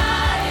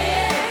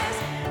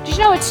 Did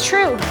you know it's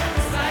true?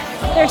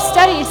 There are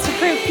studies to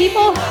prove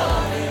people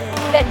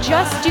that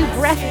just do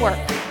breath work.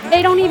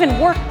 They don't even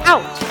work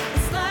out.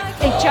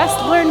 They just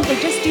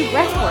do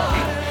breath work.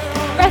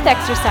 Breath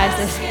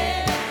exercises.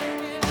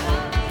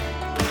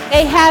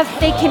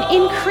 They can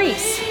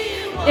increase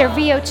their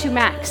VO2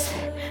 max,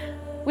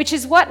 which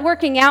is what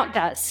working out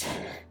does.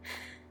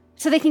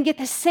 So they can get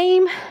the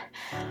same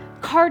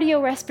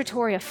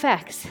cardiorespiratory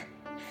effects.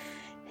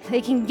 They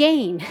can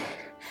gain,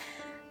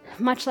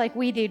 much like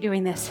we do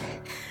doing this.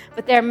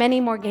 But there are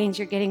many more gains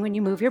you're getting when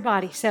you move your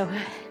body. So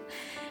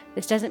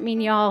this doesn't mean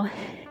y'all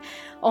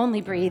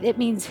only breathe. It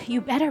means you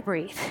better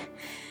breathe.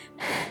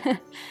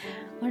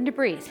 Learn to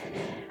breathe.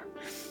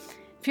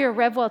 If you're a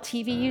RevWell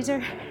TV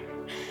user,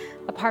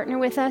 a partner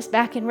with us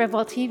back in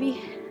RevWell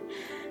TV,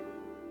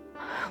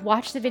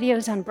 watch the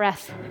videos on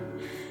breath.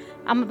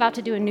 I'm about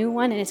to do a new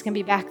one, and it's going to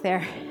be back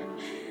there.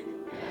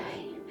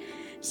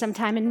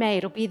 Sometime in May,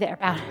 it'll be there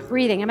about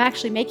breathing. I'm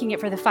actually making it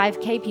for the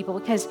 5K people,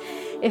 because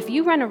if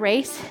you run a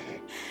race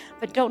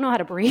but don't know how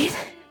to breathe,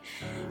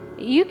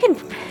 you can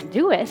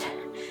do it,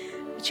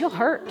 but you'll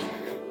hurt.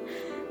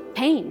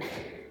 Pain.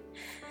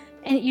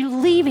 And you're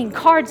leaving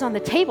cards on the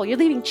table. You're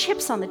leaving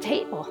chips on the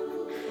table.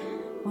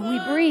 When we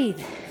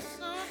breathe,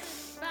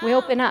 we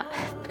open up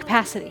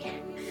capacity.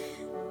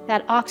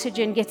 That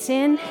oxygen gets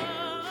in,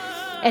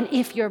 and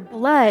if your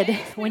blood,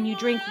 when you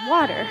drink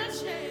water,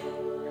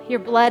 your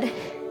blood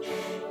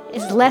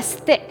is less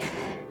thick.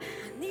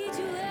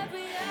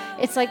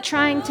 It's like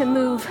trying to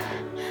move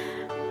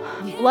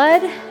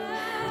blood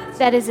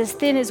that is as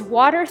thin as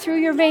water through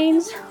your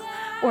veins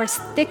or as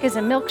thick as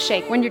a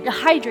milkshake. When you're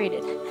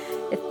dehydrated,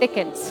 it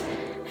thickens.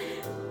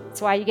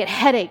 That's why you get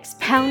headaches,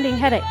 pounding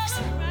headaches.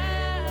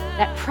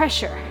 That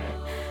pressure,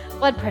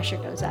 blood pressure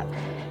goes up.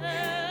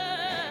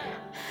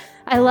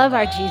 I love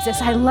our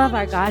Jesus. I love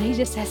our God. He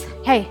just says,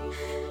 hey,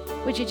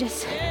 would you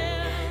just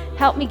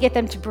help me get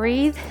them to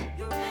breathe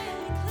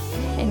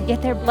and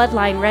get their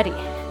bloodline ready?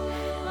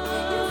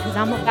 Because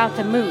I'm about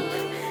to move.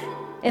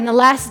 In the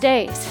last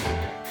days,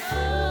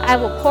 I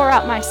will pour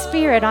out my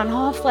spirit on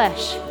all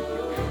flesh.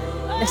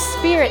 The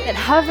spirit that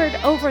hovered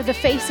over the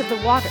face of the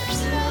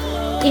waters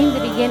in the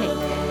beginning.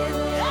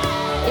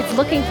 It's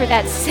looking for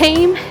that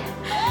same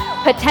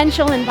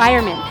potential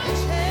environment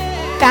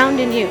found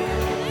in you.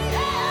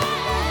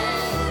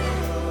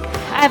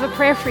 I have a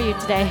prayer for you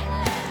today.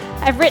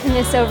 I've written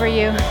this over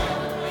you.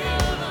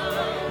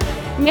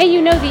 May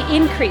you know the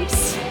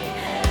increase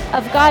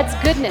of God's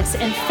goodness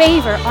and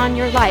favor on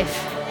your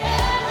life.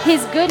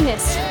 His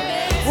goodness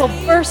will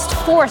burst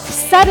forth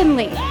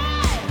suddenly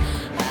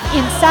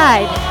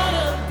inside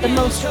the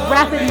most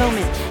rapid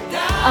moment.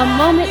 A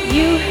moment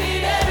you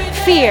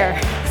fear.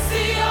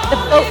 The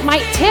boat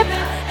might tip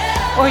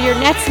or your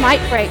nets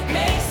might break.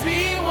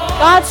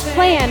 God's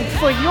plan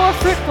for your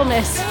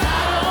fruitfulness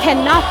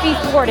cannot be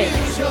thwarted.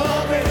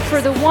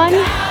 For the one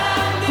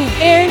who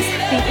bears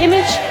the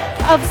image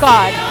of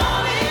God,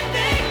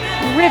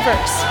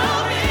 rivers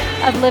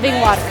of living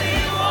water.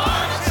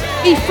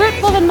 Be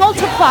fruitful and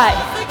multiply.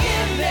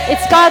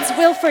 It's God's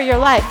will for your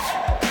life.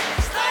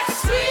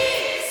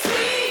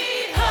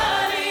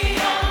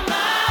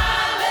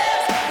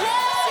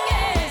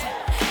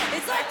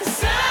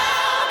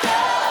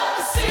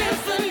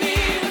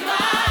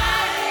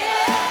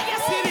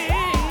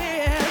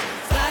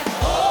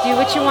 Do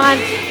what you want.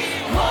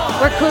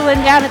 We're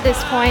cooling down at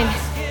this point.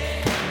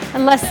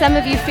 Unless some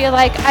of you feel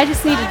like, I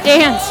just need to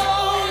dance.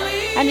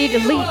 I need to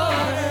leap.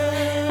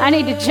 I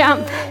need to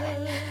jump.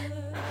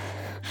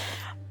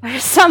 Or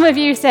some of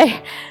you say,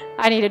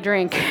 I need a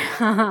drink.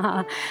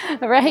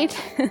 Right?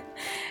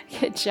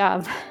 Good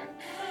job.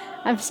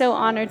 I'm so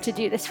honored to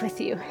do this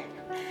with you.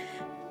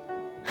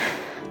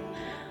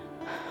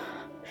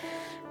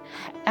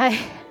 I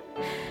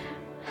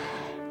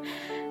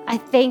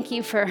thank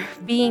you for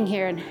being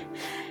here, and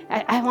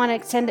I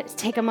want to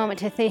take a moment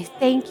to say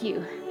thank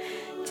you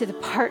to the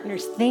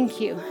partners. Thank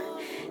you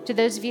to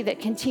those of you that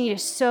continue to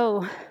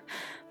sow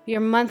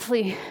your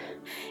monthly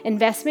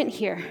investment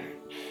here.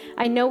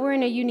 I know we're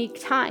in a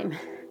unique time,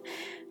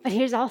 but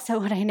here's also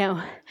what I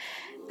know.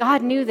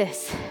 God knew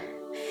this.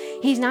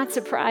 He's not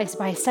surprised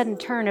by a sudden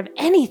turn of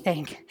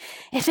anything.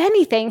 If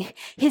anything,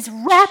 his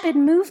rapid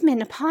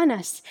movement upon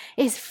us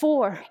is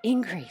for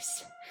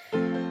increase.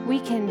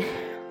 We can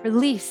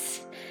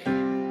release,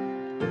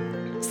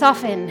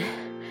 soften,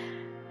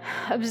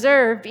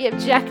 observe, be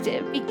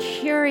objective, be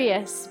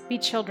curious, be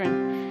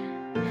children,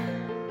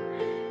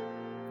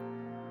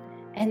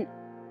 and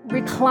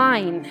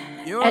recline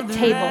at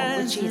table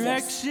with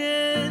Jesus.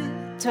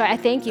 So I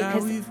thank you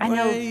because I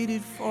know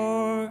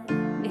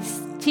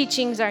these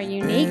teachings are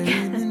unique.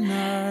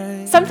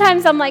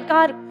 Sometimes I'm like,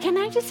 God, can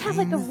I just have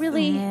like a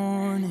really,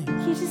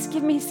 can you just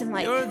give me some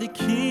like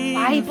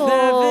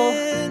Bible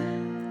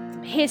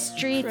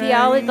history,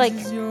 theology, like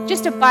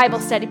just a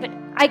Bible study, but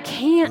I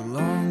can't.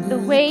 The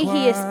way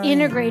he has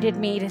integrated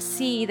me to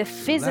see the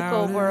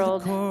physical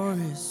world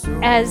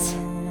as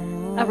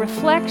a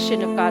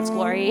reflection of God's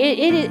glory.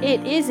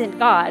 It isn't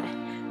God,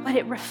 but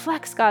it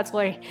reflects God's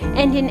glory.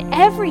 And in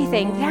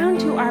everything, down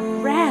to our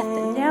breath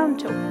and down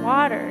to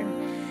water, and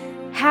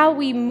how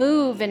we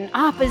move and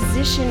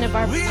opposition of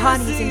our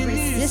bodies and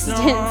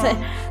resistance.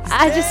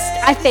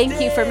 I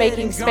thank you for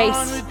making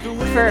space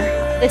for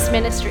this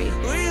ministry,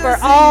 for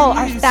all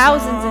our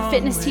thousands of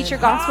fitness teacher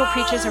gospel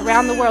preachers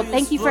around the world.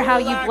 Thank you for how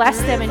you bless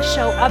them and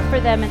show up for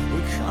them. And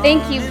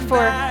thank you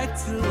for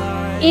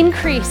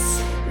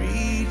increase.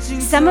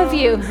 Some of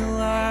you,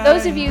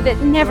 those of you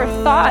that never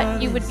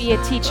thought you would be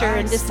a teacher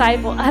and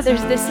disciple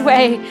others this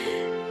way,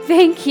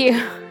 thank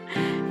you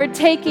for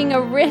taking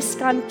a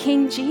risk on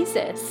King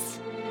Jesus.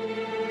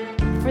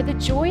 For the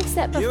joy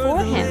set before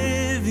him,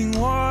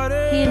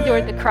 he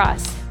endured the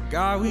cross.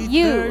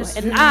 You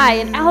and I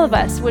and all of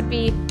us would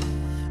be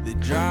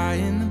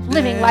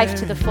living life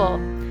to the full.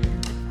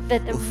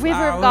 That the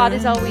river of God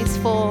is always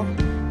full,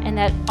 and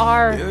that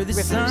our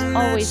rivers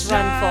always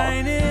run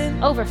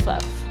full, overflow.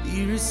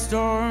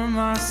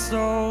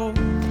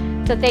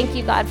 So thank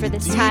you, God, for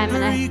this time,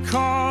 and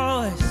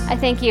I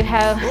thank you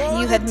how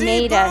you have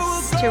made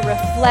us to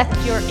reflect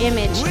your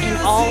image in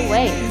all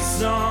ways,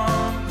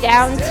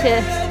 down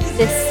to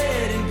this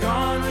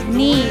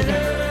need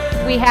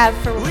we have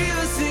for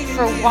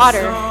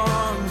water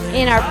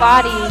in our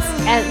bodies,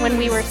 and when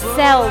we were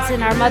cells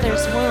in our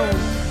mother's womb,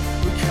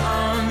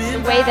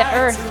 the way the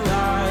earth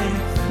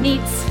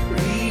needs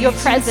your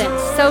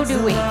presence, so do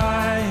we.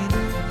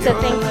 So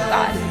thank you,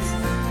 God.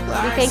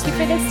 We thank you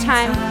for this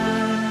time.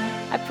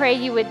 I pray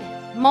you would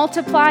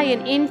multiply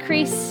and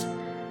increase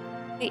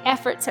the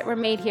efforts that were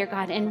made here,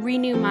 God, and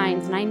renew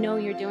minds. And I know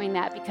you're doing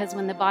that because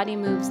when the body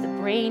moves, the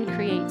brain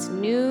creates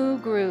new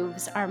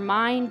grooves. Our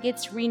mind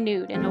gets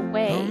renewed in a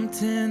way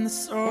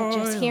that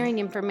just hearing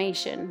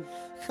information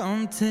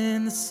can't do.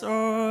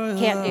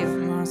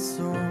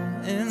 So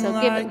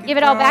give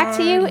it all back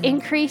to you.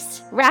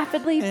 Increase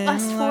rapidly,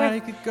 bust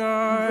forth,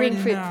 bring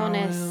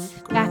fruitfulness.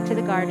 Back to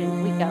the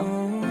garden we go.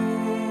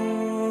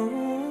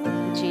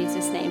 In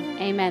Jesus' name,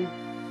 amen.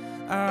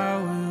 I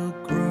will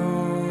grow.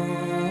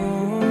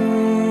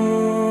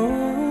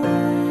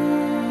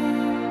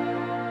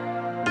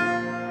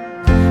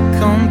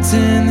 Come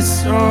tend the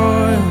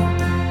soil,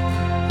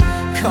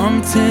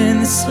 come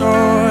tend the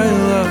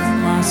soil of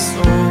my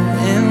soul.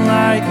 And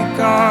like a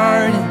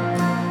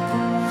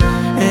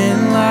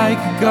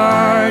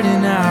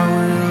garden, I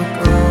will